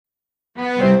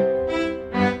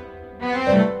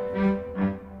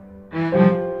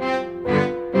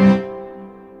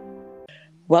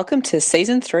Welcome to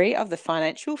Season 3 of the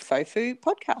Financial Fofu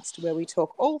podcast, where we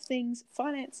talk all things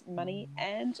finance, money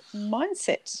and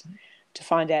mindset. To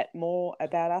find out more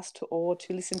about us or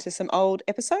to listen to some old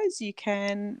episodes, you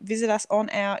can visit us on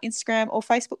our Instagram or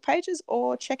Facebook pages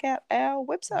or check out our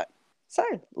website. So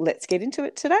let's get into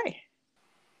it today.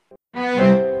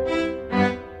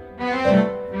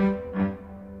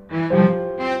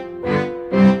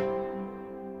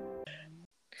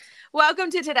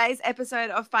 Welcome to today's episode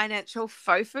of Financial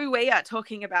Fofu. We are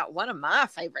talking about one of my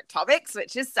favourite topics,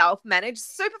 which is self-managed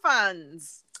super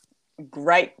funds.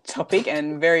 Great topic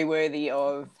and very worthy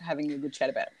of having a good chat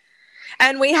about.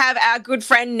 And we have our good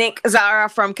friend Nick Zara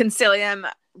from Concilium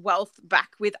Wealth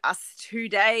back with us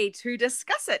today to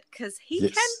discuss it because he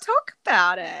can talk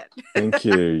about it. Thank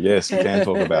you. Yes, we can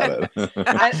talk about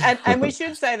it. and we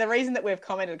should say the reason that we've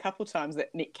commented a couple of times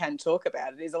that Nick can talk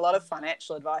about it is a lot of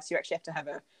financial advice. You actually have to have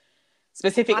a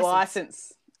specific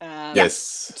license to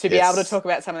be able to talk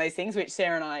about some of these things, which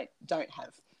Sarah and I don't have.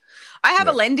 I have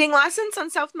a lending license on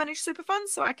self-managed super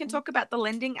funds, so I can talk about the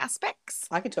lending aspects.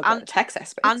 I can talk about the tax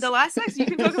aspects. Under license, you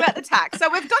can talk about the tax.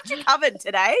 So we've got you covered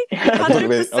today. I'll talk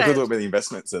about the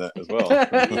investments in it as well.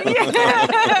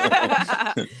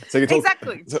 So you can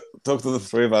talk to the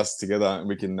three of us together and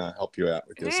we can help you out.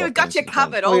 We've got you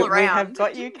covered all around. We have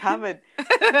got you covered.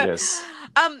 Yes.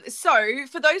 So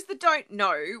for those that don't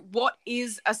know, what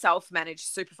is a self-managed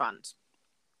super fund?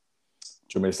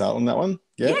 Do you want me to start on that one?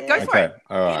 Yeah, go for it.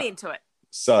 All right. Get into it.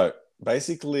 So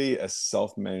basically a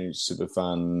self-managed super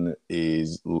fund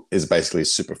is basically a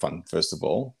super fund, first of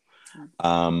all.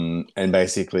 And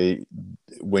basically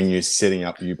when you're setting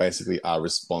up, you basically are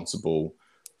responsible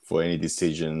for any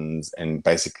decisions and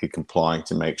basically complying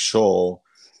to make sure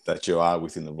that you are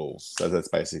within the rules. So that's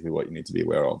basically what you need to be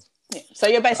aware of. Yeah. So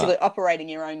you're basically operating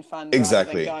your own fund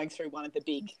exactly. rather than going through one of the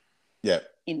big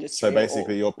industry. So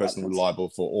basically you're personally liable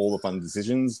for all the fund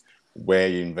decisions, where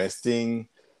you're investing.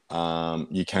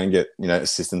 You can get,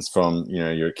 assistance from,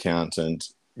 your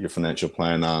accountant, your financial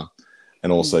planner,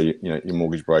 and also, your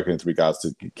mortgage broker with regards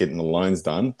to getting the loans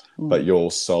done. But you're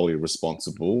solely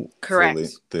responsible for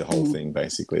the whole thing,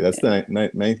 basically. That's the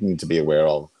main thing to be aware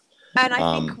of. And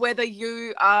I think whether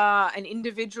you are an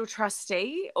individual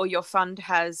trustee or your fund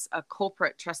has a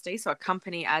corporate trustee, so a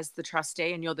company as the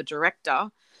trustee and you're the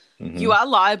director, you are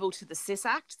liable to the SIS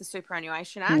Act, the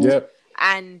Superannuation Act. Yep.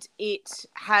 And it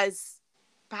has,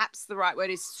 perhaps the right word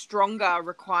is, stronger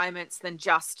requirements than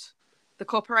just the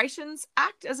Corporations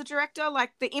Act as a director.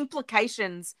 Like the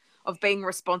implications of being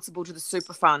responsible to the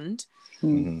super fund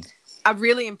are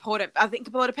really important. I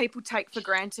think a lot of people take for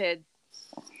granted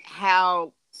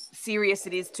how serious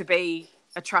it is to be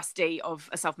a trustee of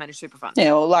a self-managed super fund.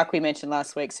 Yeah, well, like we mentioned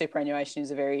last week, superannuation is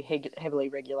a very heavily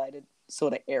regulated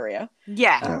sort of area.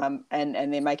 Yeah.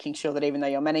 And they're making sure that even though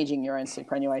you're managing your own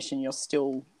superannuation, you're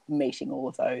still meeting all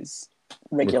of those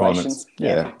regulations.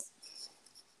 Yeah.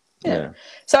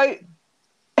 So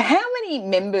how many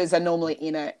members are normally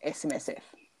in a SMSF?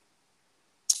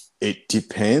 It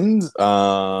depends.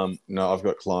 I've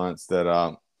got clients that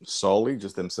are solely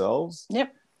just themselves.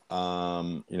 Yep.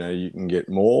 You can get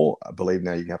more. I believe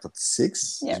now you can have up to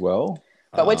 6 as well.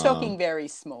 But we're talking very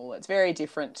small. It's very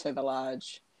different to the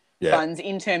large funds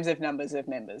in terms of numbers of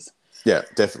members. Yeah,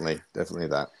 definitely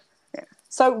that. Yeah.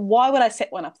 So why would I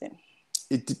set one up then?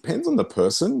 It depends on the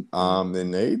person, their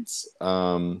needs.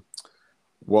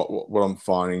 What I'm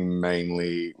finding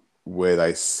mainly where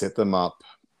they set them up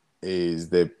is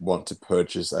they want to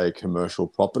purchase a commercial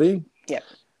property. Yep.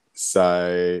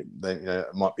 So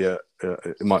it might be a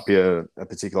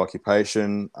particular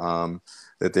occupation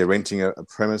that they're renting a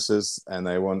premises, and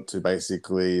they want to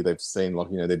basically, they've seen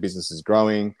their business is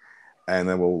growing, and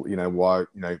they will why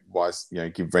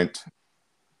give rent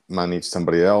money to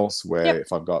somebody else. Where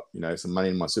if I've got some money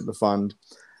in my super fund,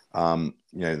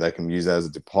 they can use that as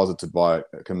a deposit to buy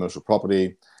a commercial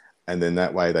property, and then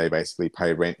that way they basically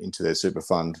pay rent into their super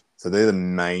fund. So they're the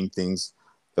main things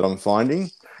that I'm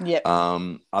finding. Yep.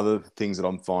 Other things that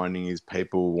I'm finding is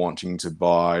people wanting to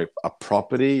buy a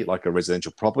property, like a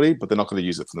residential property, but they're not going to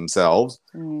use it for themselves,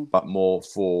 but more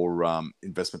for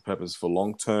investment purposes for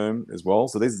long term as well.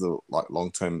 So these are the long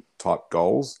term type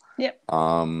goals. Yep.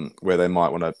 Where they might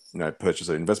want to purchase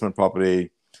an investment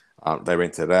property, they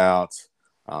rent it out.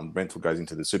 Rental goes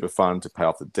into the super fund to pay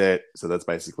off the debt. So that's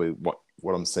basically what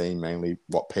I'm seeing, mainly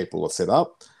what people are set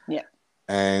up. Yeah.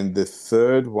 And the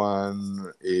third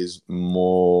one is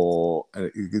more,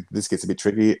 this gets a bit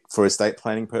tricky for estate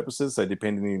planning purposes. So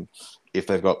depending if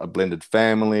they've got a blended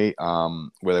family,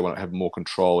 where they want to have more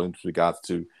control in regards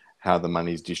to how the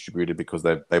money is distributed, because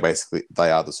they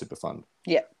are the super fund.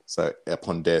 Yeah. So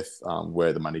upon death,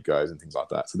 where the money goes and things like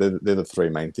that. So they're the three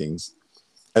main things.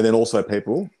 And then also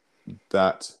people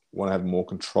that want to have more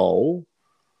control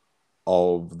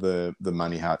of the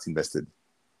money, how it's invested.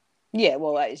 Yeah,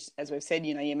 well, as we've said,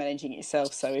 you're managing it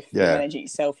yourself. So if Yeah. you're managing it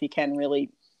yourself, you can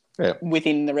really,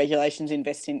 within the regulations,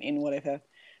 invest in whatever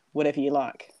you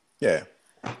like. Yeah.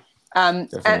 And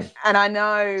I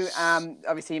know,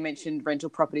 obviously, you mentioned rental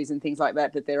properties and things like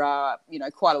that, that there are,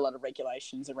 quite a lot of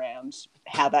regulations around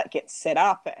how that gets set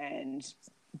up and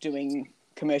doing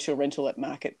commercial rental at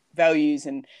market values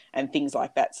and things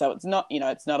like that. So it's not,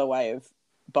 it's not a way of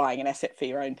buying an asset for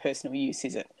your own personal use,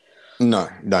 is it? No,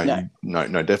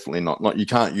 definitely not. Not, you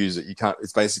can't use it. You can't.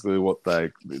 It's basically what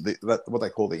they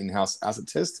call the in-house asset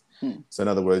test. So in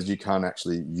other words, you can't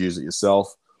actually use it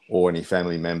yourself or any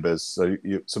family members. So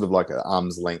you sort of like an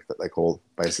arm's length that they call,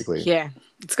 basically. Yeah,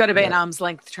 it's got to be an arm's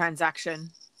length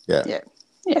transaction. Yeah.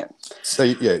 So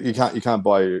you can't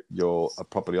buy a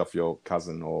property off your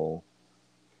cousin or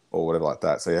whatever like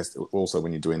that. So yes, also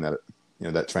when you're doing that,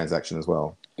 that transaction as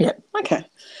well. Yeah. Okay.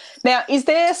 Now, is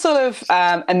there sort of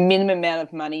a minimum amount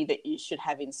of money that you should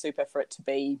have in super for it to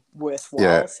be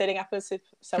worthwhile setting up a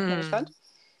self-managed fund?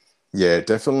 Yeah,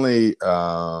 definitely.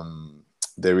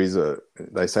 They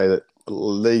say that at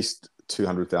least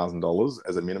 $200,000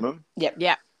 as a minimum. Yep.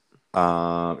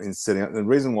 In setting up, the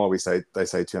reason why they say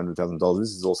 $200,000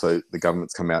 is also the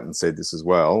government's come out and said this as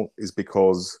well, is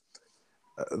because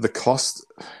the cost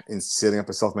in setting up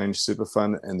a self-managed super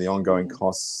fund and the ongoing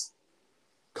costs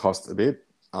cost a bit.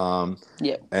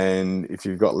 And if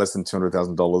you've got less than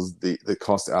 $200,000, the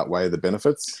costs outweigh the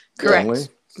benefits. Correct. Only.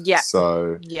 Yeah.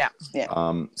 So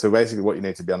so basically, what you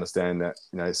need to be understand that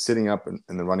setting up and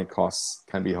the running costs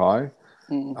can be high.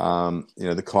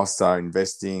 The costs are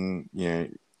investing.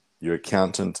 Your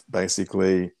accountant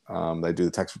basically they do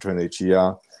the tax return each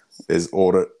year. There's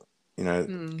audit.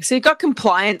 So you've got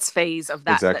compliance fees of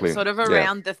that. Exactly. That's sort of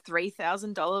around the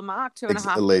 $3,000 mark, $2,500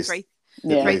 at least.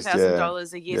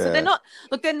 $3,000 a year. So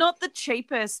they're not the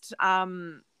cheapest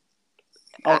option.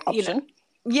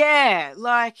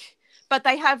 But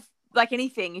they have, like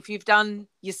anything, if you've done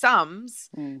your sums,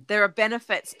 there are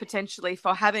benefits potentially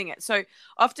for having it. So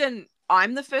often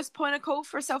I'm the first point of call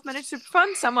for a self-managed super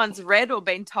fund. Someone's read or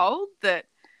been told that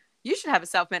you should have a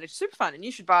self-managed super fund and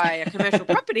you should buy a commercial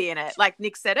property in it, like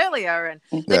Nick said earlier, and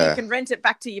then you can rent it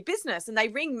back to your business. And they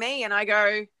ring me and I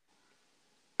go,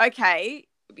 okay,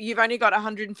 you've only got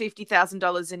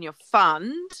 $150,000 in your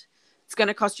fund. It's going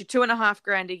to cost you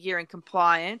 $2,500 a year in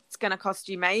compliance. It's going to cost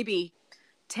you maybe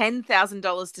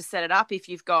 $10,000 to set it up if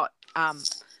you've got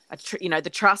the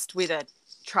trust with a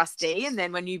trustee, and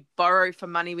then when you borrow for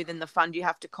money within the fund, you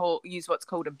have to use what's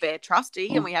called a bare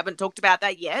trustee, and we haven't talked about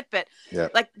that yet. But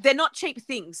they're not cheap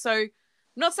things. So I'm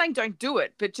not saying don't do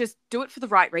it, but just do it for the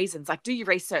right reasons. Like, do your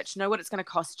research, know what it's going to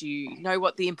cost you, know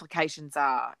what the implications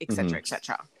are, etc.,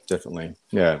 etc. Definitely,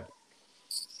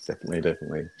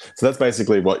 definitely. So that's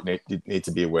basically what you need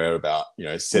to be aware about.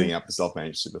 Setting up a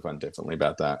self-managed super fund. Definitely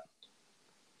about that.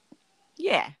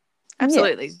 Yeah,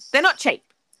 absolutely. They're not cheap.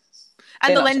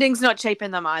 And the lending's not cheap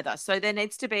in them either. So there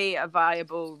needs to be a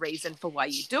viable reason for why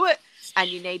you do it. And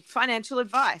you need financial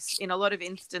advice in a lot of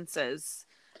instances,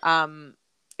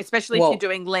 especially if you're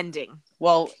doing lending.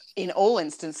 Well, in all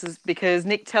instances, because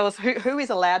Nick, tell us who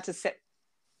is allowed to set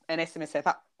an SMSF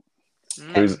up?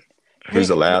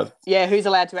 Who's allowed? Yeah, who's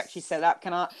allowed to actually set it up?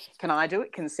 Can I do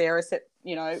it? Can Sarah set,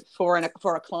 for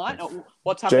a client? Or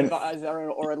what type of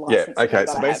advisor or a license? Yeah, okay.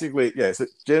 So basically, so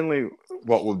generally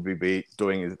what would we be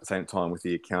doing is at the same time with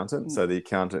the accountant. So the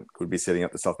accountant could be setting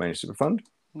up the self-managed super fund.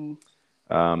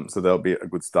 So there'll be a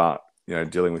good start,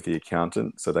 dealing with the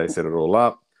accountant. So they set it all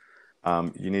up.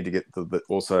 You need to get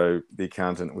also the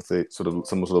accountant with some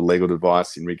sort of legal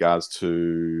advice in regards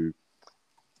to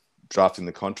drafting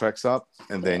the contracts up,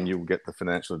 and then you'll get the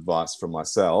financial advice from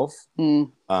myself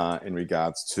in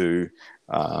regards to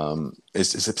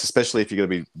especially if you're going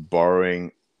to be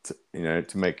borrowing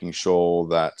to making sure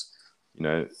that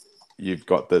you've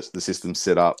got the system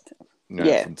set up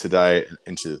from today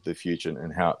into the future,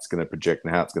 and how it's going to project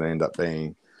and how it's going to end up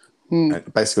being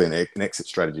basically an exit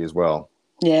strategy as well.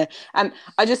 I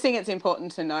just think it's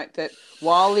important to note that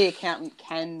while the accountant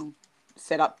can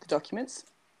set up the documents,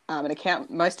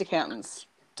 most accountants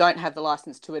don't have the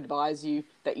license to advise you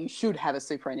that you should have a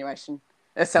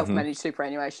self-managed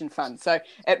superannuation fund. So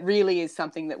it really is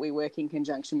something that we work in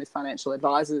conjunction with financial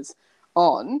advisors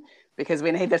on, because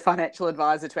we need the financial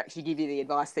advisor to actually give you the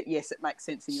advice that, yes, it makes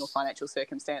sense in your financial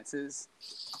circumstances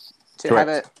to have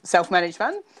a self-managed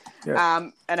fund.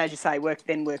 And as you say, work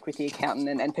with the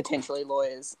accountant and potentially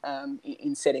lawyers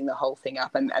in setting the whole thing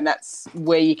up. And that's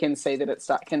where you can see that it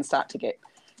can start to get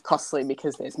costly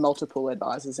because there's multiple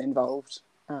advisors involved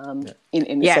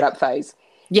in the setup phase.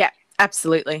 Yeah,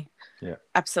 absolutely. Yeah.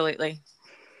 Absolutely.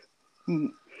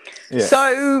 Yeah.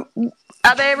 So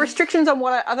are there restrictions on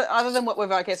what other than what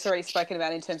we've, I guess, already spoken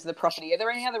about in terms of the property? Are there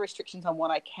any other restrictions on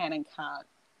what I can and can't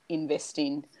invest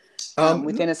in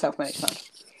within a self-managed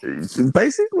fund?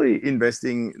 Basically,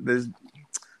 investing, there's,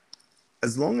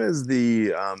 as long as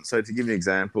the so to give you an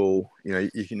example,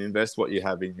 you can invest what you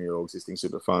have in your existing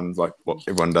super funds, like what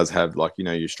everyone does have, like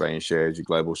your Australian shares, your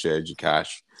global shares, your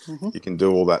cash. You can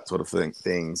do all that sort of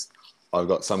things. I've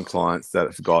got some clients that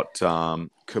have got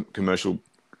commercial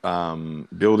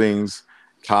buildings,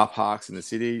 car parks in the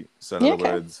city. So in other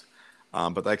words,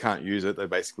 but they can't use it. They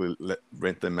basically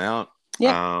rent them out.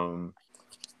 Yeah.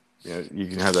 You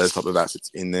can have those type of assets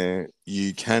in there.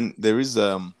 There is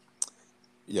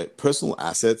personal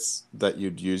assets that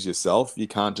you'd use yourself. You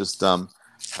can't just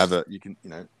have a. You can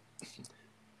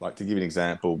like, to give you an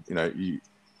example.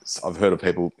 I've heard of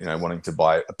people wanting to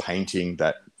buy a painting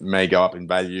that may go up in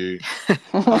value.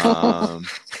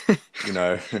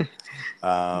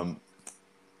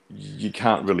 You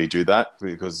can't really do that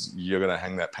because you're going to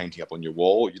hang that painting up on your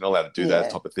wall. You're not allowed to do that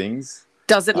type of things.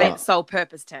 Doesn't meet the sole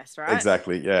purpose test, right?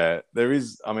 Exactly. Yeah, there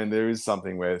is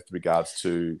something with regards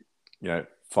to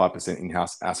 5%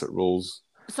 in-house asset rules.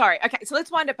 Sorry. Okay, so let's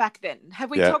wind it back then.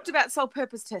 Have we talked about sole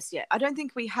purpose test yet? I don't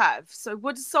think we have. So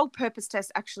what does sole purpose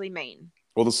test actually mean?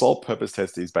 Well, the sole purpose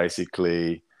test is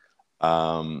basically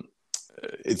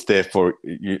it's there for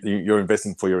you're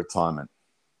investing for your retirement.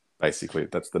 Basically,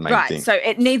 that's the main thing. Right. So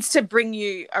it needs to bring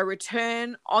you a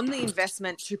return on the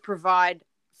investment to provide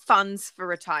funds for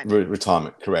retirement.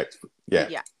 Retirement, correct.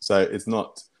 Yeah. So it's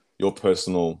not your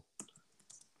personal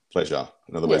pleasure.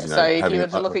 In other words, so if you were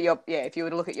to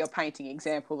look at your painting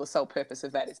example, the sole purpose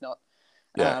of that is not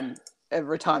a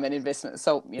retirement investment.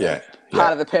 So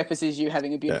part of the purpose is you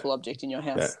having a beautiful object in your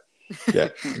house. Yeah,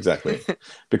 exactly.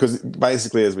 Because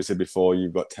basically, as we said before,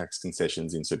 you've got tax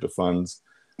concessions in super funds.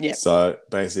 Yeah. So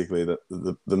basically,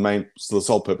 the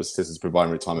sole purpose test is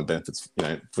providing retirement benefits,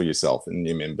 for yourself and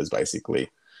your members, basically.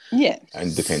 Yeah.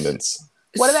 And dependents.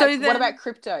 What about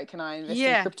crypto? Can I invest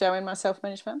in crypto in my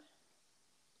self-managed fund?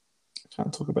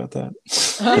 Can't talk about that.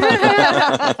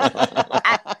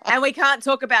 And we can't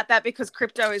talk about that because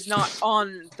crypto is not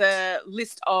on the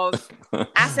list of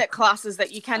asset classes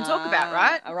that you can talk about,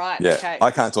 right? All right. Yeah, okay.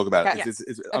 I can't talk about it.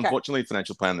 It's unfortunately,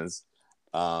 financial planners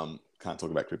can't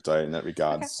talk about crypto in that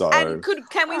regard. Okay. So, and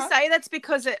can we say that's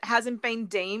because it hasn't been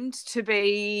deemed to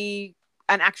be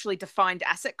an actually defined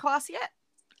asset class yet?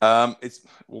 It's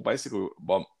basically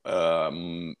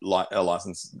like our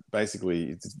license.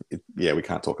 Basically, we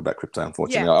can't talk about crypto.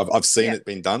 Unfortunately, I've seen it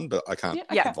being done, but I can't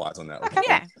advise on that.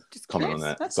 Okay. Just comment on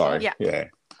that. That's sorry. Yeah.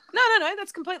 No,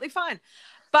 that's completely fine.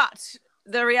 But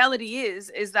the reality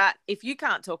is that if you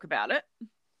can't talk about it,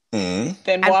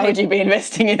 then why would you be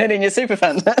investing in it in your super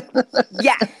fund?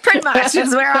 Yeah, pretty much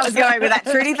is where I was going with that.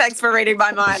 Trudy, thanks for reading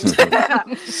my mind.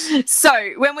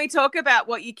 So when we talk about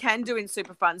what you can do in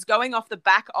super funds, going off the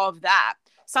back of that,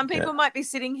 some people might be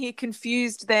sitting here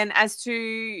confused then as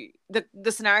to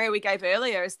the scenario we gave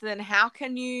earlier as to then how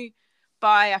can you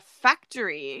buy a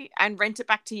factory and rent it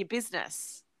back to your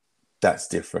business? That's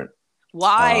different.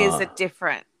 Why is it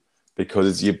different?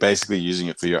 Because you're basically using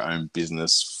it for your own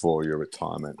business for your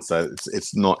retirement. So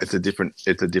it's a different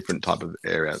type of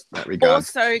area in that regard.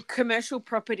 Also, commercial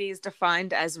property is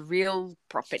defined as real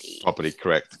property. Property,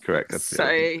 correct. It's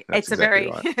a very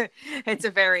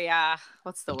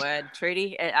what's the word,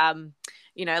 Trudy?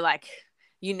 Like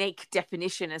unique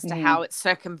definition as to how it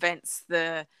circumvents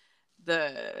the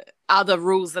other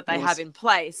rules that they have in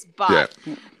place, but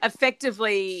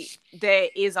effectively there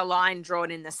is a line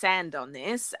drawn in the sand on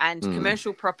this, and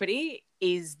commercial property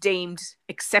is deemed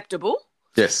acceptable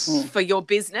for your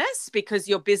business because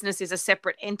your business is a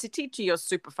separate entity to your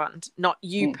super fund, not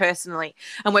you personally.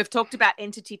 And we've talked about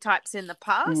entity types in the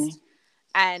past,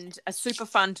 and a super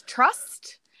fund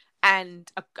trust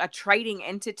and a trading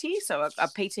entity, so a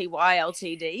PTY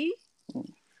Ltd,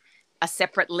 are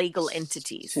separate legal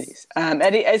entities. And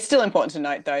it's still important to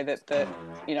note, though, that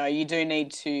you do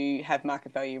need to have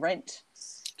market value rent.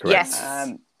 Correct.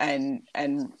 Yes. And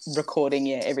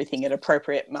recording everything at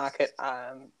appropriate market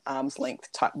arm's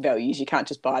length type values. You can't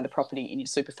just buy the property in your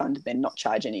super fund and then not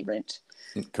charge any rent.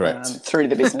 Correct. Through to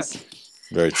the business.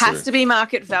 Very true. It has to be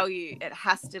market value. It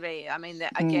has to be. I mean,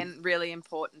 again, really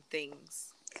important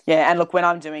things. Yeah, and look, when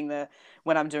I'm doing the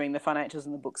financials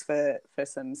and the books for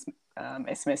some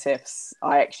SMSFs,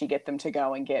 I actually get them to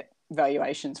go and get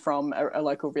valuations from a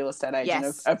local real estate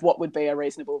agent of what would be a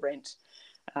reasonable rent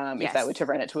if they were to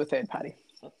rent it to a third party.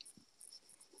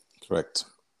 Correct.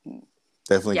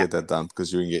 Definitely Yeah. get that done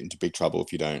because you're going to get into big trouble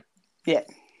if you don't. Yeah.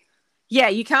 Yeah,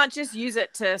 you can't just use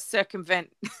it to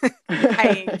circumvent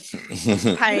paying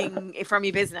from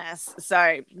your business.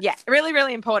 So, yeah, really,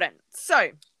 really important.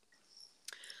 So,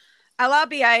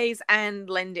 LRBAs and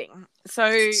lending.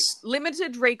 So,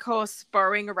 limited recourse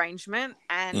borrowing arrangement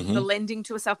and the lending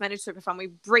to a self-managed super fund we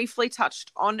briefly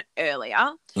touched on earlier.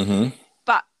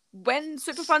 But when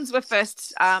super funds were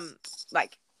first,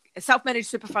 self-managed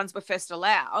super funds were first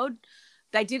allowed,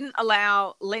 they didn't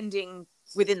allow lending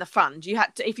within the fund. You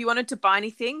had to, if you wanted to buy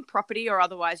anything, property or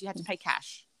otherwise, you had to pay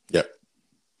cash. Yep.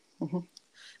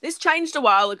 This changed a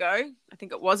while ago. I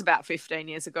think it was about 15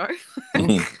 years ago.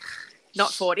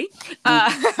 Not 40.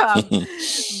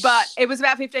 But it was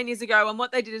about 15 years ago. And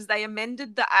what they did is they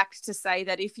amended the act to say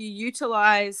that if you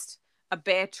utilised a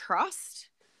bare trust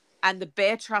and the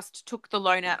bare trust took the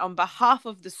loan out on behalf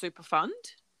of the super fund,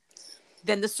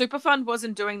 then the super fund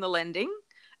wasn't doing the lending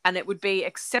and it would be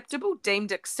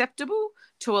deemed acceptable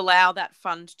to allow that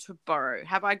fund to borrow.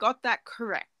 Have I got that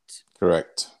correct?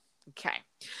 Correct. Okay.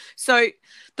 So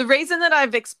the reason that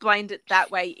I've explained it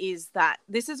that way is that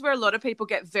this is where a lot of people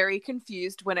get very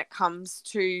confused when it comes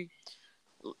to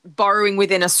borrowing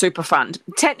within a super fund.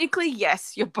 Technically,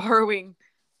 yes, you're borrowing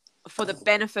for the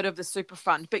benefit of the super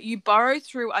fund, but you borrow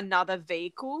through another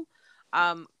vehicle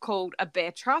called a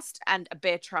bare trust and a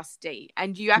bare trustee.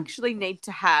 And you actually need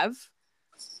to have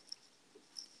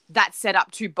that set up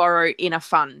to borrow in a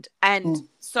fund. And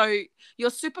so your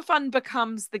super fund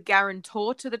becomes the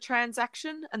guarantor to the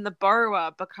transaction and the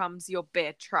borrower becomes your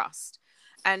bare trust.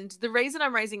 And the reason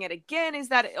I'm raising it again is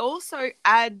that it also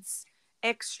adds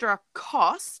extra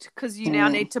cost because you now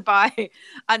need to buy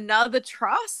another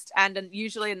trust and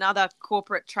usually another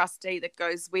corporate trustee that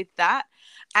goes with that.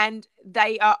 And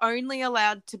they are only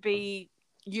allowed to be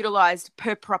utilised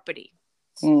per property.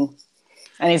 And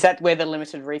is that where the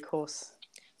limited recourse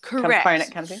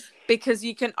component comes in? Because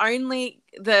you can only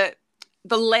the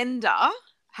lender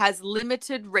has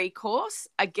limited recourse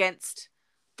against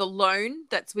the loan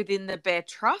that's within the bare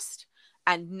trust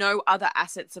and no other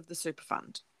assets of the super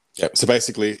fund. Yeah. So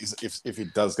basically, if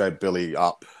it does go belly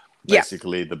up,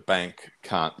 basically the bank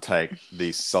can't take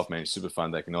the self-managed super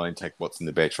fund. They can only take what's in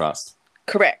the bare trust.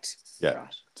 Correct. Yeah.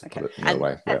 Right. Okay. Put it another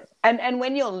way. Yeah. And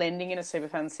when you're lending in a super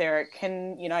fund, Sarah,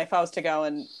 if I was to go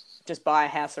and just buy a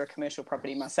house or a commercial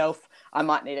property myself, I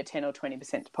might need a 10 or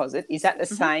 20% deposit. Is that the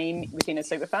same within a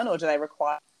super fund or do they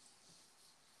require?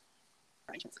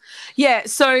 Yeah,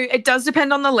 so it does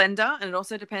depend on the lender and it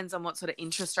also depends on what sort of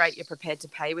interest rate you're prepared to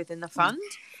pay within the fund.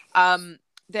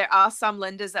 There are some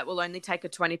lenders that will only take a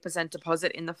 20%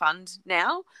 deposit in the fund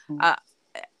now.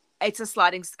 It's a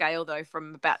sliding scale, though,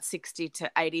 from about 60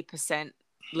 to 80%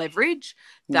 leverage,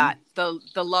 that the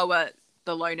lower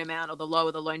the loan amount or the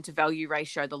lower the loan to value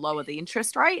ratio, the lower the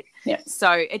interest rate. Yeah.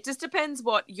 So it just depends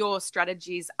what your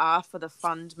strategies are for the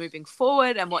fund moving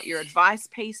forward and what your advice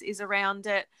piece is around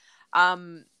it.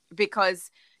 Because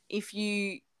if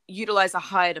you utilize a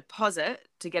higher deposit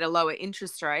to get a lower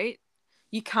interest rate,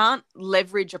 you can't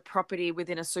leverage a property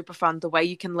within a super fund the way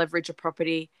you can leverage a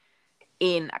property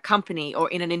in a company or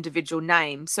in an individual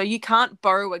name. So you can't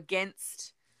borrow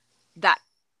against that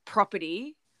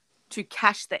property to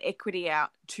cash the equity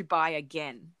out to buy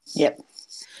again. Yep.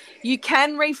 You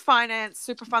can refinance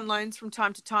super fund loans from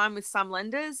time to time with some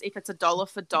lenders if it's a dollar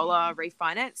for dollar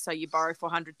refinance. So you borrow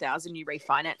 $400,000, you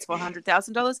refinance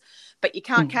 $400,000, but you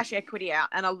can't cash equity out.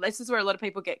 And this is where a lot of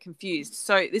people get confused.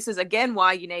 So this is again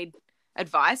why you need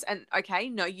advice. And okay,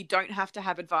 no, you don't have to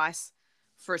have advice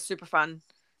for a super fund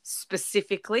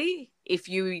specifically if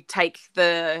you take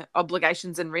the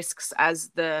obligations and risks as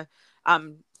the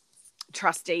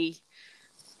trustee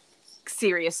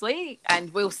seriously.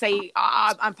 And we'll see,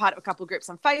 I'm part of a couple of groups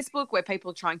on Facebook where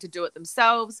people are trying to do it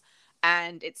themselves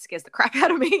and it scares the crap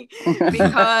out of me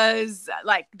because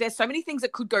like there's so many things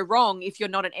that could go wrong if you're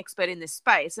not an expert in this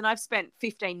space. And I've spent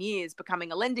 15 years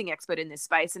becoming a lending expert in this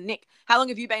space. And Nick, how long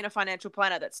have you been a financial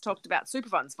planner that's talked about super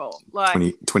funds for?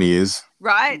 Like 20 years.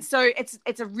 Right. So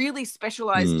it's a really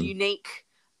specialized, unique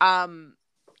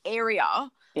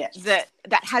area that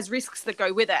has risks that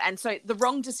go with it. And so the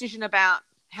wrong decision about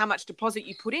how much deposit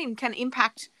you put in can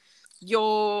impact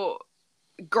your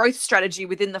growth strategy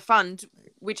within the fund,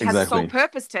 which has a sole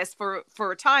purpose test for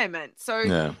retirement.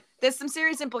 So there's some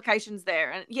serious implications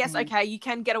there. And yes, okay, you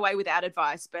can get away without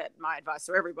advice, but my advice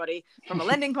to everybody from a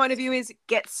lending point of view is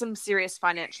get some serious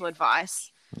financial advice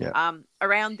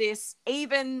around this.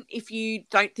 Even if you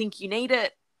don't think you need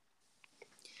it,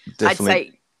 Definitely. I'd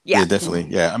say definitely.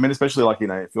 Yeah. I mean, especially like,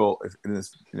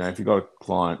 if you've got a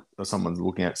client or someone's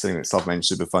looking at setting a self-managed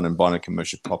super fund and buying a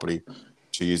commercial property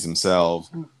to use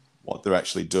themselves, what they're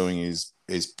actually doing is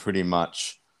pretty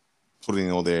much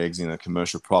putting all their eggs in a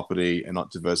commercial property and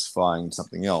not diversifying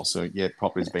something else. So yeah,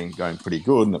 property's been going pretty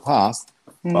good in the past,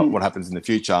 but what happens in the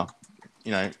future,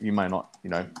 you may not,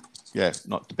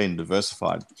 not being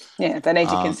diversified. Yeah, they need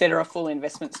to consider a full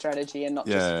investment strategy and not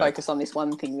just focus on this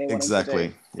one thing they're wanting to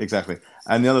do. Exactly.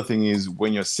 And the other thing is,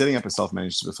 when you're setting up a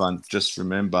self-managed super fund, just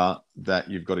remember that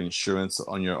you've got insurance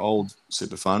on your old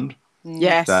super fund.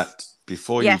 Yes. That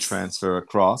before you transfer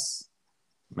across,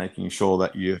 making sure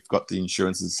that you've got the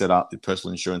insurances set up, the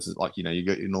personal insurances, like, you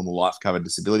get your normal life cover,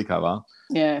 disability cover.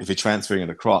 Yeah. If you're transferring it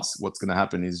across, what's going to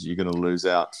happen is you're going to lose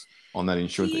out on that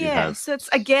insurance that you have. So it's,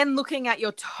 again, looking at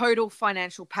your total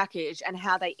financial package and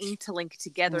how they interlink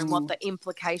together and what the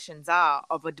implications are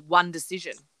of one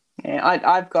decision. Yeah,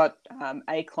 I've got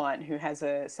a client who has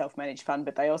a self-managed fund,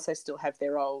 but they also still have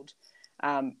their old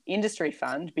industry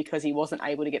fund because he wasn't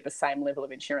able to get the same level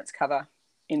of insurance cover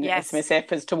in the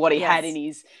SMSF as to what he had in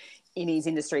his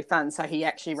industry fund. So he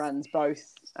actually runs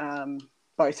both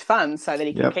funds so that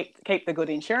he can keep the good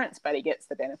insurance, but he gets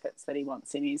the benefits that he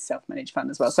wants in his self-managed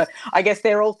fund as well. So I guess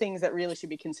they're all things that really should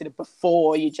be considered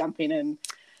before you jump in and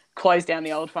close down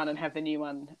the old fund and have the new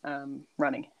one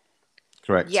running.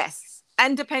 Correct. Yes.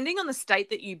 And depending on the state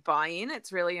that you buy in,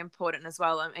 it's really important as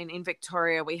well. I mean, in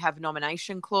Victoria, we have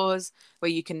nomination clause where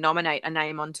you can nominate a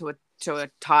name onto a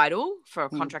title for a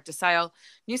contract to sale.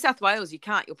 New South Wales, you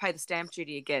can't. You'll pay the stamp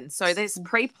duty again. So there's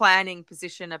pre-planning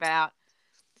position about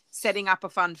setting up a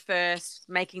fund first,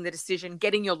 making the decision,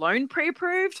 getting your loan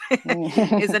pre-approved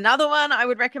is another one I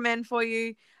would recommend for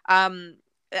you.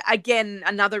 Again,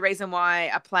 another reason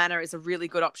why a planner is a really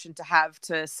good option to have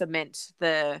to cement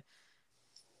the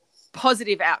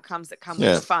positive outcomes that come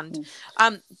with the fund.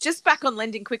 Just back on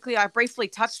lending quickly, I briefly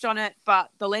touched on it, but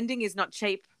the lending is not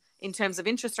cheap in terms of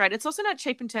interest rate. It's also not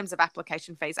cheap in terms of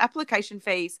application fees. Application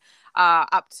fees are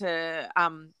up to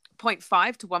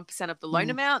 0.5 to 1% of the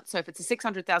loan amount. So if it's a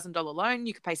 $600,000 loan,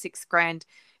 you could pay $6,000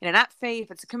 in an app fee.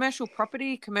 If it's a commercial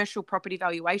property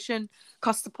valuation,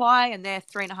 cost supply, and they're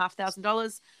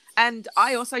 $3,500. And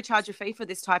I also charge a fee for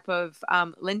this type of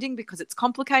lending because it's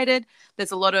complicated.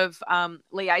 There's a lot of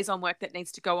liaison work that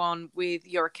needs to go on with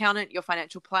your accountant, your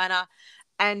financial planner,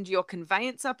 and your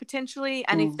conveyancer potentially.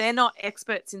 And if they're not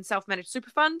experts in self-managed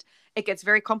super fund, it gets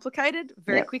very complicated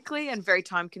very quickly and very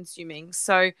time consuming.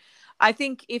 So I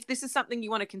think if this is something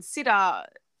you want to consider,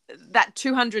 that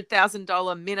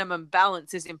 $200,000 minimum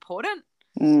balance is important.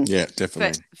 Yeah,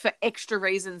 definitely. For extra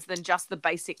reasons than just the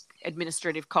basic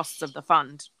administrative costs of the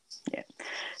fund. Yeah.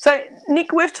 So,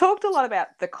 Nick, we've talked a lot about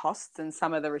the costs and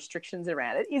some of the restrictions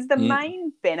around it. Is the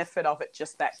main benefit of it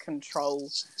just that control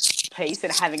piece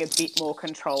and having a bit more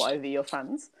control over your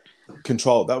funds?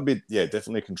 Control, that would be,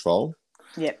 definitely control.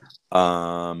 Yep.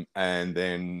 And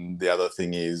then the other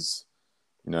thing is,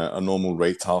 a normal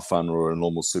retail fund or a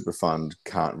normal super fund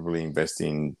can't really invest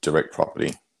in direct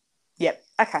property. Yep.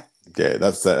 Okay. Yeah,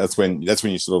 that's when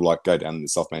you sort of like go down the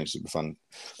self-managed super fund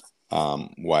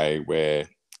way when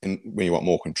you want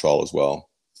more control as well.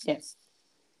 Yes.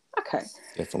 Okay.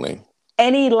 Definitely.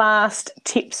 Any last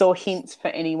tips or hints for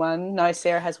anyone? No,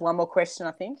 Sarah has one more question,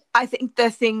 I think. I think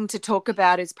the thing to talk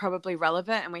about is probably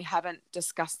relevant, and we haven't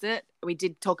discussed it. We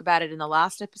did talk about it in the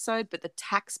last episode, but the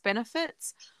tax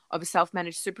benefits of a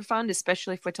self-managed super fund,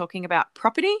 especially if we're talking about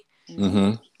property,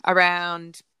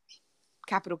 around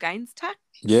capital gains tax.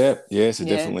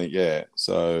 Definitely.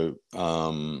 So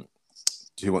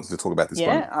who wants to talk about this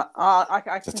one?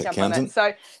 I can jump on that.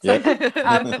 So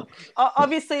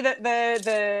obviously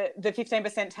the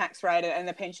 15% tax rate and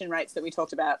the pension rates that we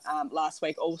talked about last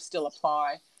week all still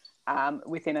apply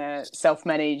within a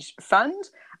self-managed fund.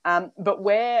 But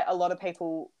where a lot of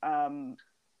people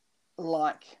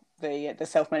like the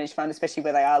self-managed fund, especially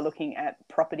where they are looking at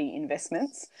property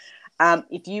investments,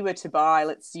 if you were to buy,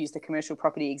 let's use the commercial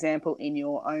property example, in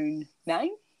your own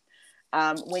name,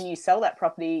 when you sell that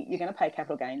property, you're going to pay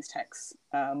capital gains tax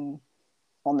on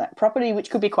that property, which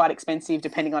could be quite expensive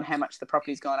depending on how much the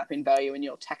property's gone up in value and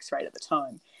your tax rate at the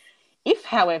time. If,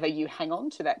 however, you hang on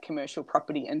to that commercial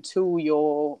property until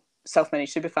your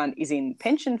self-managed super fund is in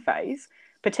pension phase,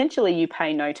 potentially you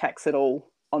pay no tax at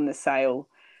all on the sale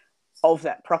of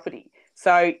that property.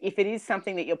 So if it is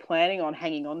something that you're planning on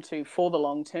hanging on to for the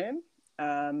long term,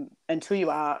 until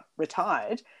you are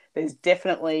retired, there's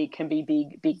definitely can be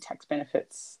big tax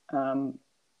benefits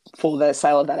for the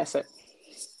sale of that asset.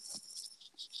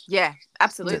 Yeah,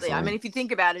 absolutely. Definitely. I mean, if you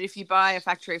think about it, if you buy a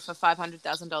factory for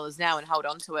 $500,000 now and hold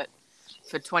on to it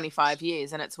for 25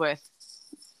 years and it's worth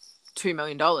 $2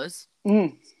 million,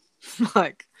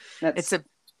 like it's a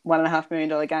 $1.5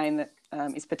 million gain that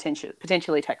is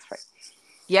potentially tax free.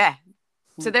 Yeah,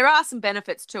 So there are some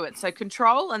benefits to it. So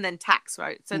control and then tax,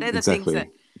 right? So they're the things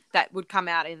that would come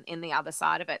out in the other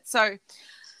side of it. So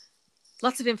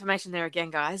lots of information there again,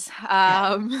 guys.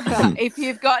 If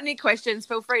you've got any questions,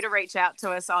 feel free to reach out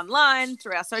to us online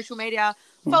through our social media.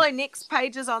 Follow Nick's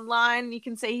pages online. You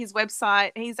can see his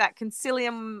website. He's at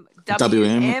Concilium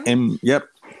WM. Yep.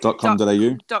 .com.au.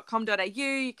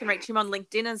 You can reach him on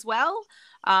LinkedIn as well.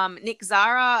 Nick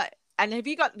Zara. And have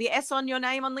you got the S on your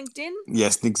name on LinkedIn?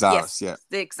 Yes, Nick Zaras. Yes, yeah.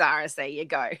 Nick Zaras, there you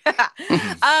go.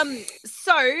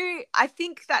 So I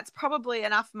think that's probably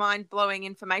enough mind-blowing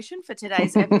information for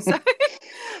today's episode.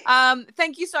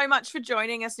 Thank you so much for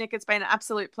joining us, Nick. It's been an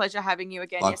absolute pleasure having you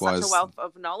again. Likewise. You're such a wealth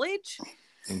of knowledge.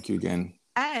 Thank you again.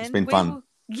 And it's been fun.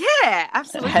 Yeah,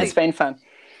 absolutely. It has been fun.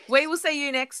 We will see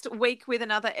you next week with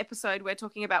another episode. We're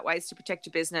talking about ways to protect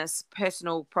your business,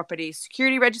 personal property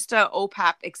security register,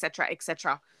 AllPAP, etc.,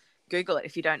 etc. Google it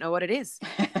if you don't know what it is.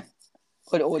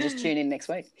 Or just tune in next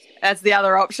week. That's the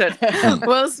other option.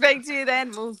 We'll speak to you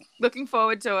then. We're looking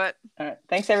forward to it. All right.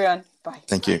 Thanks, everyone. Bye.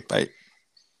 Thank you. Bye.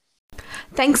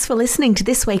 Thanks for listening to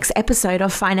this week's episode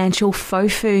of Financial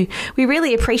Fofu. We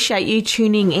really appreciate you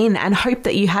tuning in and hope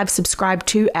that you have subscribed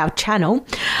to our channel.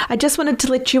 I just wanted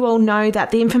to let you all know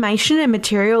that the information and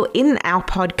material in our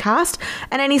podcast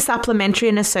and any supplementary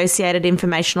and associated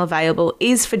information available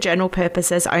is for general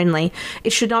purposes only.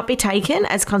 It should not be taken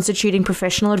as constituting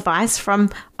professional advice from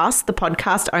us, the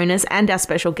podcast owners, and our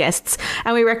special guests,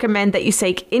 and we recommend that you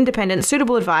seek independent,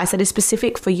 suitable advice that is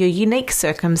specific for your unique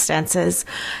circumstances.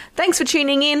 Thanks for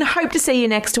tuning in. Hope to see you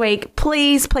next week.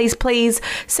 Please, please, please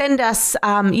send us,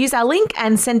 use our link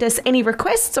and send us any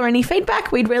requests or any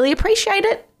feedback. We'd really appreciate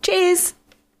it. Cheers.